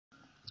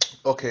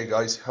Okay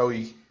guys, how are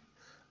you?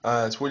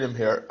 It's William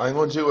here. I'm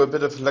going to do a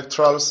bit of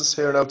electrolysis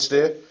here now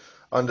today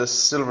on this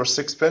silver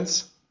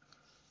sixpence.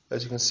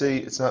 As you can see,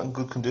 it's not in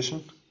good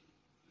condition.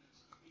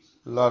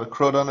 A lot of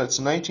crud on it. It's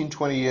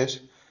 1928.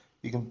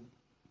 You can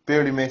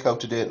barely make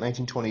out the date,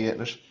 1928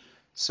 in it.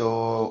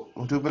 So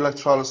we'll do a bit of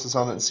electrolysis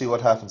on it and see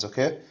what happens,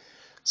 okay?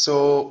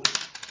 So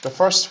the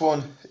first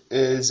one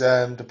is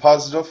the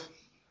positive.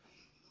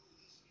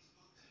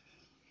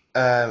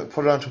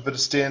 Put it onto a bit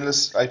of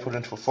stainless. I put it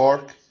into a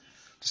fork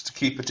just to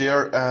keep it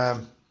there.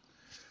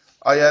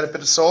 I add a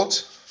bit of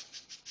salt,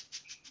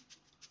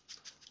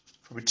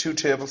 probably 2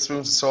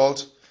 tablespoons of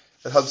salt.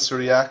 It helps to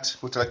react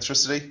with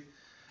electricity.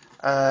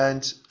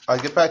 And I'll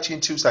get back to you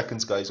in 2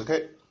 seconds, guys,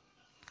 okay?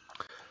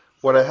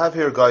 What I have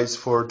here, guys,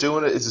 for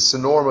doing it is a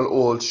normal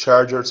old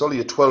charger. It's only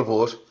a 12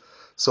 volt,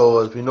 so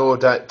there'll be no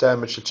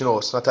damage. It's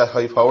not that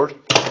high powered.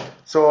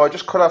 So I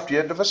just cut off the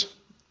end of it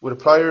with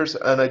the pliers,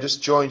 and I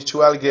just joined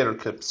 2 alligator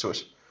clips to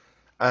it.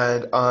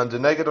 And on the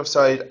negative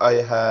side, I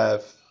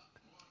have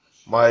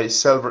my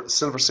silver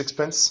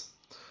sixpence.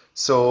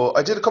 So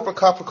I did a couple of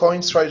copper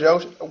coins, tried it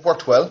out, it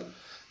worked well.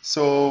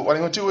 So what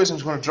I'm going to do is I'm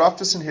just going to drop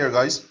this in here,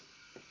 guys.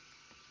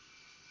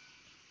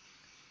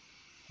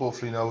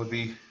 Hopefully now would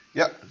be,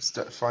 yeah, it's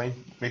fine.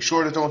 Make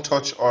sure they don't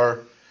touch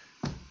or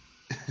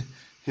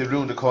he'll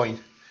ruin the coin.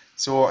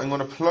 So I'm going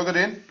to plug it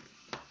in.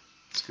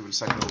 Let's give it a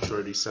second to make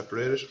sure these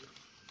separated.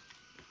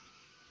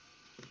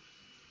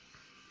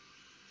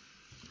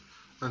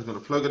 I'm going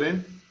to plug it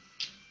in.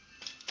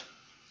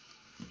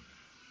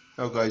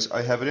 Now guys,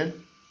 I have it in.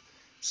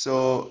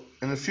 So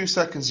in a few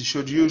seconds you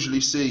should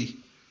usually see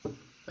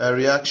a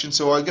reaction.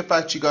 So I'll get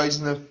back to you guys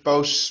in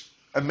about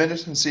a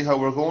minute and see how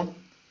we're going.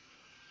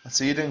 I'll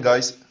see you then,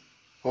 guys.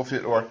 Hopefully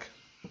it'll work.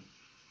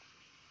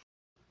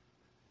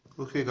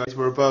 Okay guys,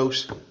 we're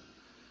about,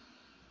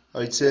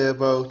 I'd say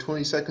about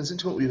 20 seconds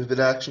into it. We have a bit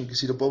of action. You can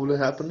see the bubbling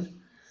happening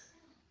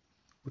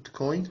with the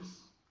coin.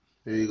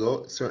 There you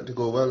go, it's starting to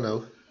go well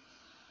now.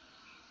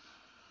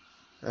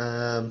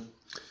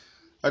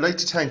 I'd like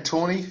to thank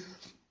Tony.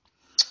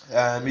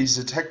 He's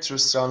a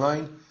texturist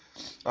online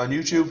on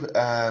YouTube.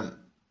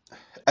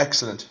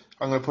 Excellent.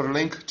 I'm going to put a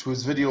link to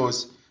his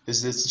videos,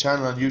 his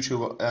channel on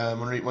YouTube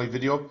underneath my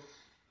video. You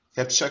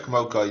have to check him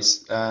out,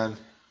 guys.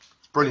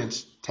 It's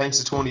brilliant. Thanks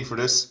to Tony for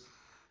this.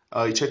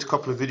 I checked a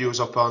couple of videos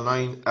up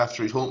online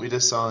after he told me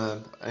this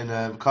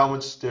in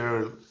comments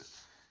there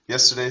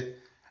yesterday,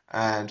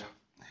 and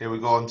here we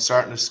go. I'm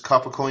starting to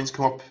copper coins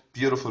come up.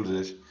 Beautiful,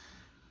 did it?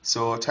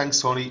 So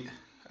thanks, Tony.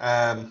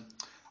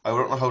 I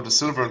don't know how the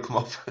silver will come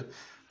up,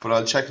 but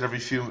I'll check it every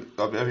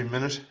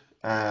minute.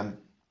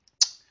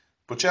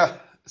 But yeah,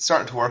 it's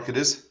starting to work. It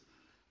is.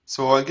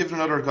 So I'll give it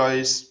another,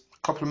 guys,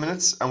 couple of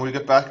minutes, and we'll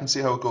get back and see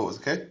how it goes.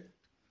 Okay.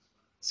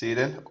 See you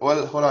then.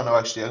 Well, hold on now.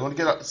 Actually, I'm going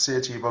to say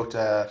to you about.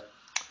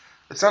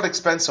 It's not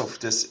expensive.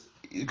 This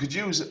you could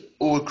use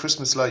old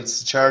Christmas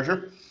lights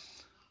charger,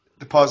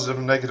 the positive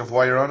and negative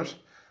wire on it.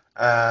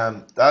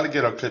 The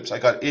alligator clips I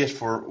got 8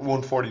 for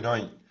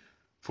 €1.49.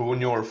 For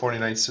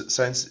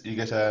 €1.49, you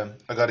get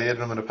I got 8 of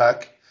them in a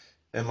pack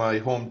in my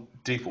Home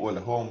Depot,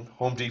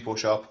 Home Depot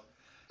shop.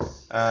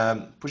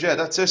 But yeah,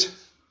 that's it.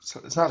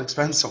 It's not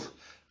expensive,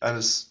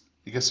 and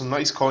you get some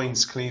nice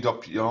coins cleaned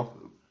up. It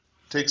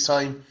takes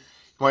time.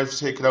 You might have to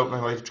take it out, and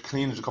I might have to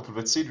clean it a couple of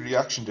bits. See the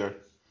reaction there.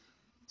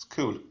 It's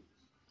cool.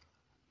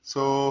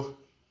 So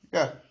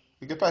yeah,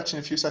 we'll get back to you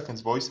in a few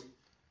seconds, boys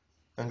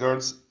and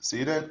girls. See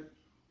you then.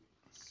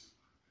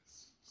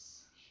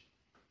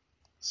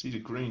 See the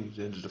green at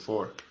the end of the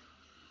fork.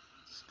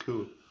 It's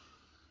cool.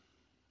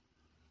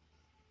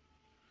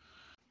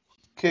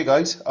 Okay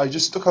guys, I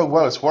just look how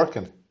well it's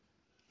working.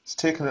 It's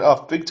taking it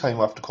off big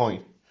time off the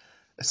coin.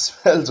 It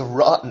smells of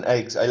rotten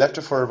eggs. I left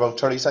it for about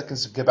 30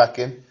 seconds to get back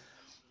in. It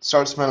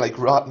started to smell like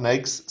rotten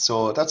eggs,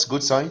 so that's a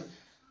good sign.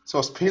 So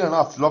it's peeling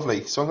off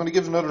lovely. So I'm going to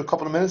give it another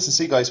couple of minutes and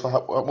see, guys,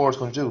 what more it's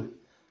going to do.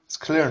 It's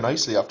clearing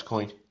nicely off the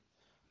coin.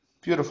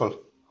 Beautiful.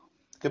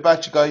 Get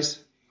back to you guys.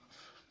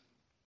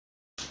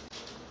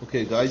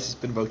 Okay guys, it's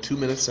been about 2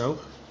 minutes now.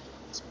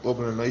 It's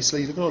bubbling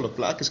nicely. Look at all the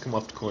black has come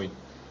off the coin.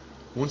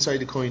 One side of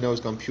the coin now has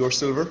gone pure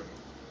silver.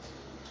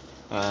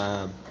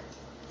 Can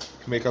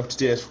make out the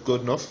date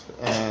good enough,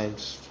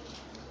 and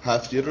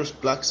half the other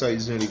black side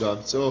is nearly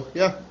gone. So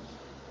yeah,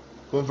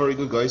 going very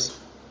good, guys.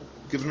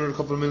 Give it another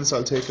couple of minutes,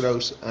 I'll take it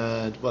out,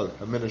 and well,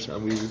 a minute,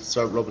 and we'll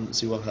start rubbing and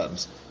see what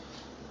happens.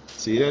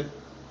 See you then.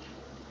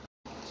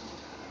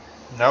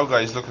 Now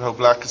guys, look at how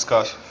black it's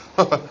got.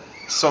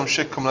 Some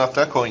shit coming off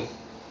that coin.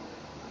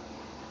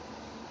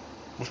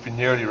 Must be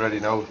nearly ready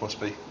now, it must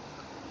be.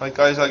 Right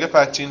guys, I'll get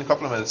back to you in a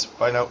couple of minutes.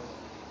 Bye now.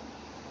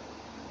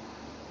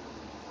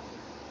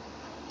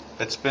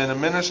 It's been a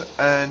minute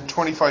and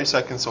 25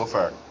 seconds so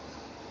far.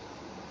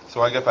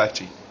 So I'll get back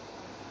to you.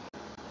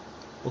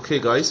 Okay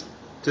guys,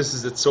 this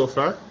is it so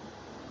far.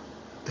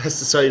 That's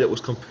the side that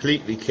was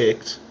completely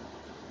caked.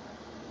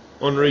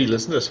 Unreal,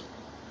 isn't it?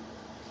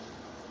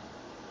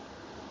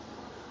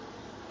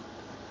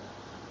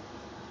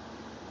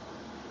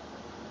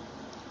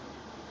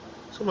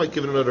 So I might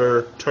give it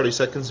another 30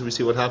 seconds and we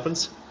see what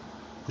happens.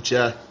 But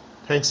yeah,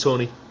 thanks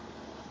Tony.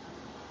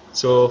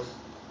 So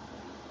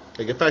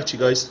I'll get back to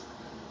you guys.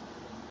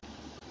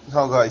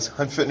 Now guys,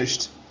 I'm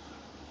finished.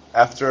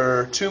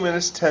 After 2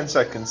 minutes 10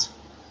 seconds.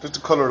 Look at the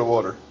colour of the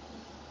water.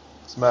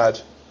 It's mad.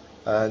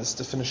 And this is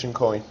the finishing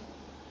coin.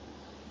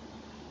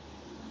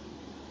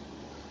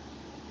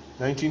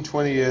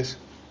 1928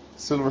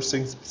 silver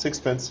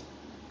sixpence.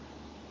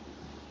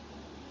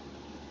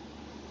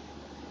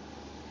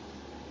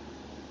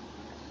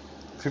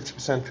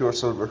 50% pure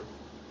silver.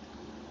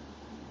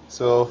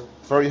 So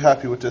very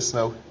happy with this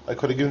now. I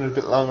could have given it a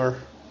bit longer.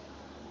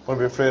 Won't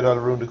be afraid I'll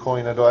ruin the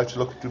coin. I have to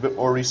look do a bit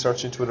more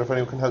research into it. If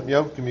anyone can help me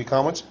out, give me a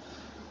comment.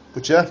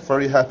 But yeah,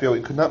 very happy.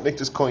 We could not make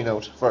this coin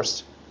out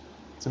first.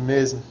 It's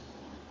amazing.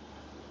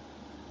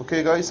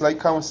 Okay guys, like,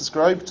 comment,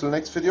 subscribe. Till the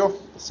next video.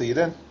 See you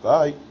then.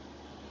 Bye.